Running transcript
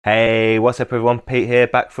Hey, what's up everyone, Pete here,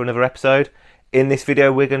 back for another episode. In this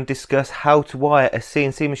video we're going to discuss how to wire a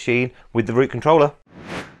CNC machine with the root controller.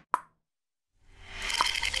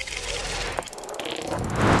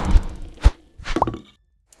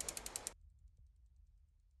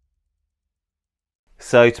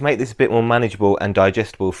 So to make this a bit more manageable and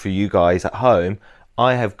digestible for you guys at home,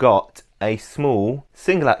 I have got a small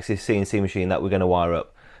single axis CNC machine that we're going to wire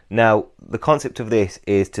up. Now the concept of this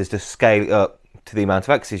is to just scale it up to the amount of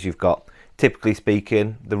axes you've got. Typically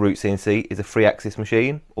speaking, the root CNC is a 3-axis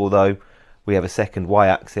machine, although we have a second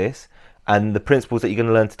Y-axis, and the principles that you're going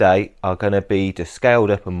to learn today are going to be just scaled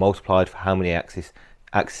up and multiplied for how many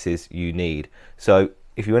axes you need. So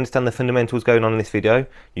if you understand the fundamentals going on in this video,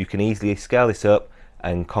 you can easily scale this up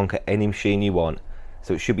and conquer any machine you want.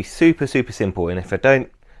 So it should be super simple, and if I don't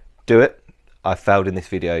do it, I failed in this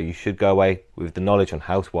video. You should go away with the knowledge on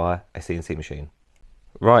how to wire a CNC machine.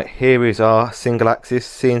 Right, here is our single axis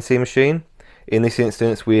CNC machine. In this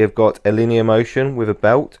instance we have got a linear motion with a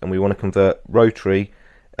belt, and we want to convert a rotary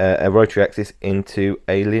axis into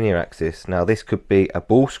a linear axis. Now this could be a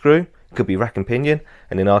ball screw, it could be rack and pinion,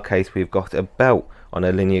 and in our case we've got a belt on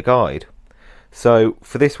a linear guide. So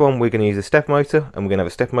for this one we're going to use a step motor, and we're going to have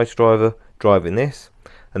a step motor driver driving this,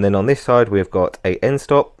 and then on this side we've got a end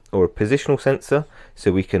stop or a positional sensor,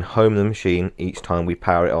 so we can home the machine each time we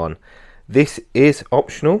power it on. This is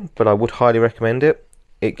optional, but I would highly recommend it.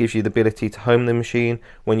 It gives you the ability to home the machine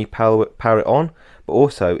when you power it on, but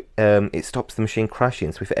also it stops the machine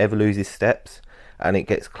crashing. So if it ever loses steps and it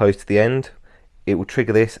gets close to the end, it will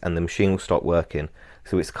trigger this and the machine will stop working.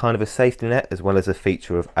 So it's kind of a safety net as well as a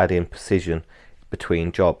feature of adding precision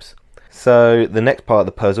between jobs. So the next part of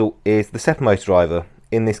the puzzle is the stepper motor driver.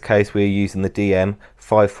 In this case we're using the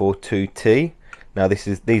DM542T. Now these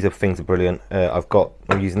are things are brilliant.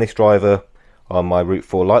 I'm using this driver on my Root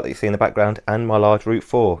 4 light that you see in the background and my large Root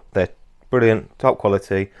 4. They're brilliant, top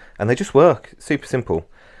quality, and they just work. Super simple.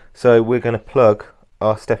 So we're going to plug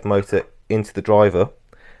our stepper motor into the driver,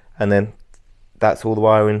 and then that's all the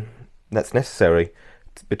wiring that's necessary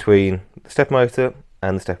between the stepper motor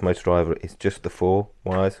and the stepper motor driver. Is just the 4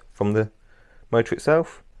 wires from the motor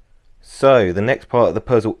itself. So the next part of the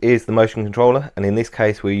puzzle is the motion controller, and in this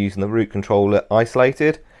case we're using the root controller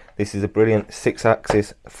isolated. This is a brilliant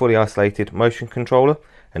 6-axis fully isolated motion controller,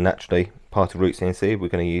 and naturally part of root CNC we're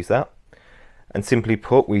going to use that. And simply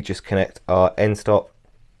put, we just connect our end stop,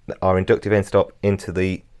 our inductive end stop, into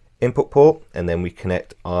the input port, and then we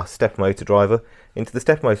connect our stepper motor driver into the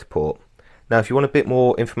stepper motor port. Now if you want a bit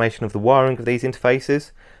more information of the wiring of these interfaces,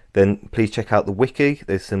 then please check out the wiki.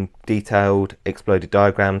 There's some detailed exploded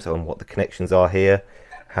diagrams on what the connections are here,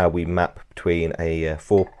 how we map between a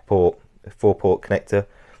 4-port connector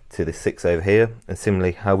to the 6 over here, and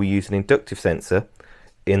similarly how we use an inductive sensor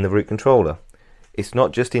in the root controller. It's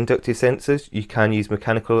not just inductive sensors, you can use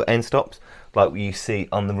mechanical end stops like you see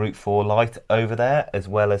on the Root 4 light over there, as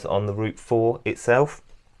well as on the Root 4 itself.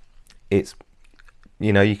 It's,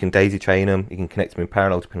 you know, you can daisy chain them, you can connect them in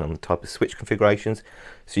parallel depending on the type of switch configurations,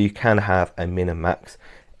 so you can have a min and max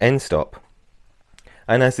end stop.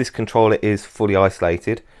 And as this controller is fully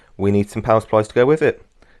isolated, we need some power supplies to go with it.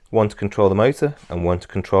 One to control the motor and one to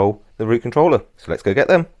control the root controller. So let's go get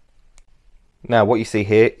them. Now what you see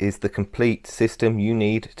here is the complete system you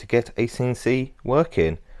need to get a CNC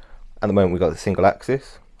working. At the moment we've got the single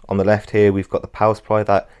axis. On the left here we've got the power supply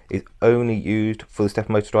that is only used for the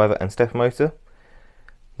stepper motor driver and stepper motor.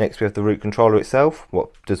 Next we have the root controller itself, what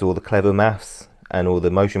does all the clever maths and all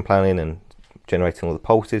the motion planning and generating all the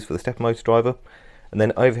pulses for the stepper motor driver. And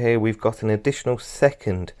then over here we've got an additional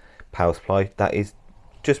second power supply that is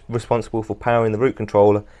just responsible for powering the root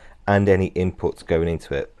controller and any inputs going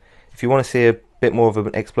into it. If you want to see a bit more of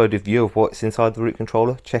an exploded view of what's inside the root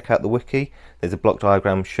controller, check out the wiki. There's a block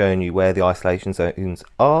diagram showing you where the isolation zones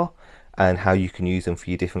are and how you can use them for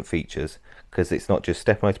your different features, because it's not just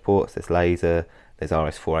stepper motor ports, there's laser, there's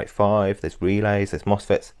RS485, there's relays, there's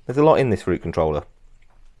MOSFETs, there's a lot in this root controller.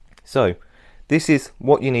 So this is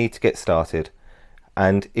what you need to get started,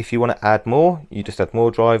 and if you want to add more, you just add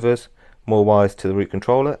more drivers, more wires to the root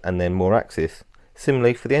controller, and then more axis.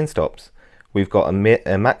 Similarly for the end stops, we've got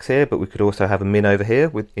a max here, but we could also have a min over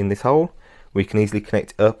here in this hole. We can easily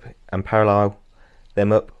connect up and parallel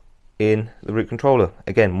them up in the root controller.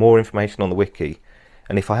 Again, more information on the wiki,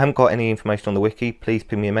 and if I haven't got any information on the wiki, please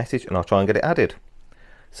ping me a message and I'll try and get it added.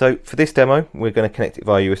 So for this demo we're going to connect it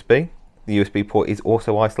via USB. The USB port is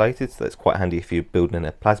also isolated, so that's quite handy if you're building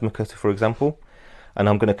a plasma cutter for example, and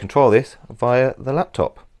I'm going to control this via the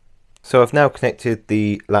laptop. So I've now connected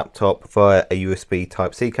the laptop via a USB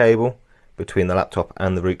Type-C cable between the laptop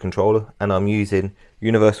and the root controller, and I'm using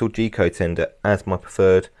universal G-code sender as my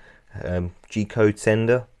preferred G-code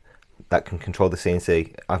sender that can control the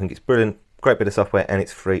CNC. I think it's brilliant, great bit of software, and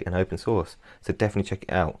it's free and open source, so definitely check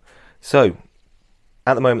it out. So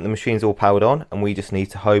at the moment the machine's all powered on and we just need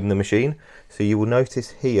to home the machine. So you will notice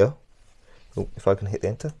here, oh, if I can hit the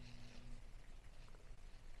enter,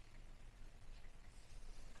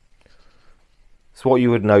 so what you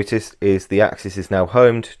would notice is the axis is now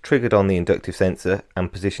homed, triggered on the inductive sensor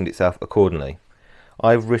and positioned itself accordingly.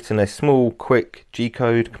 I've written a small quick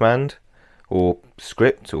G-code command or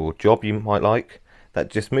script or job you might like that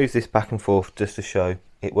just moves this back and forth just to show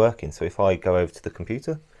it working. So if I go over to the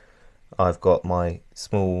computer, I've got my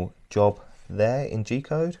small job there in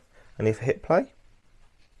G-code, and if I hit play,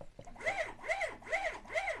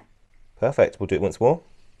 perfect, we'll do it once more.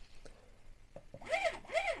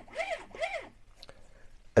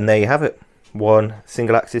 And there you have it, one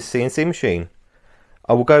single axis CNC machine.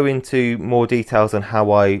 I will go into more details on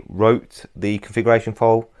how I wrote the configuration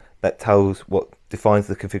file that tells what defines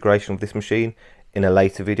the configuration of this machine in a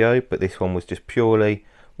later video, but this one was just purely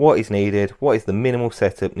what is needed, what is the minimal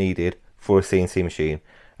setup needed for a CNC machine.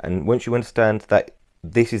 And once you understand that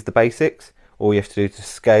this is the basics, all you have to do to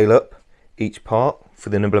scale up each part for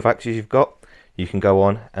the number of axes you've got, you can go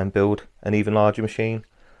on and build an even larger machine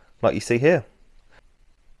like you see here.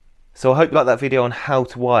 So I hope you liked that video on how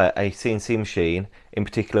to wire a CNC machine, in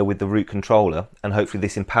particular with the root controller, and hopefully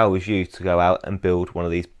this empowers you to go out and build one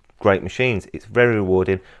of these great machines. It's very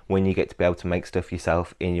rewarding when you get to be able to make stuff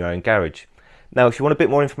yourself in your own garage. Now if you want a bit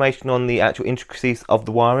more information on the actual intricacies of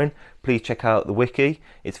the wiring, please check out the wiki.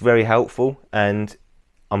 It's very helpful and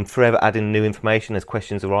I'm forever adding new information as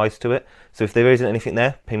questions arise to it. So if there isn't anything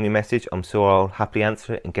there, ping me a message, I'm sure I'll happily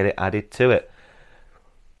answer it and get it added to it.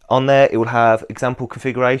 On there it will have example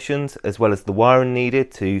configurations as well as the wiring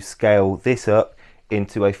needed to scale this up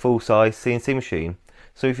into a full-size CNC machine.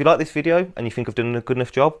 So if you like this video and you think I've done a good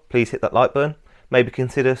enough job, please hit that like button, maybe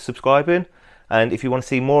consider subscribing. And if you want to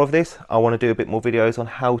see more of this, I want to do a bit more videos on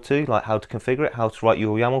how to configure it, how to write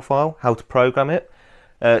your YAML file, how to program it.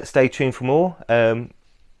 Stay tuned for more.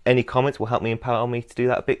 Any comments will help me empower me to do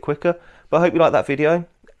that a bit quicker. But I hope you like that video.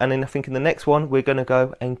 And then I think in the next one, we're going to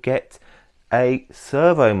go and get a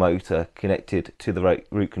servo motor connected to the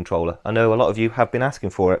root controller. I know a lot of you have been asking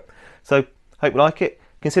for it. So hope you like it.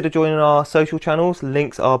 Consider joining our social channels.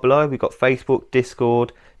 Links are below. We've got Facebook,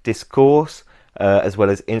 Discord, Discourse, as well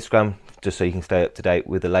as Instagram, just so you can stay up to date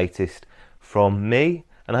with the latest from me.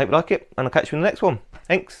 And I hope you like it, and I'll catch you in the next one.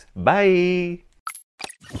 Thanks, bye.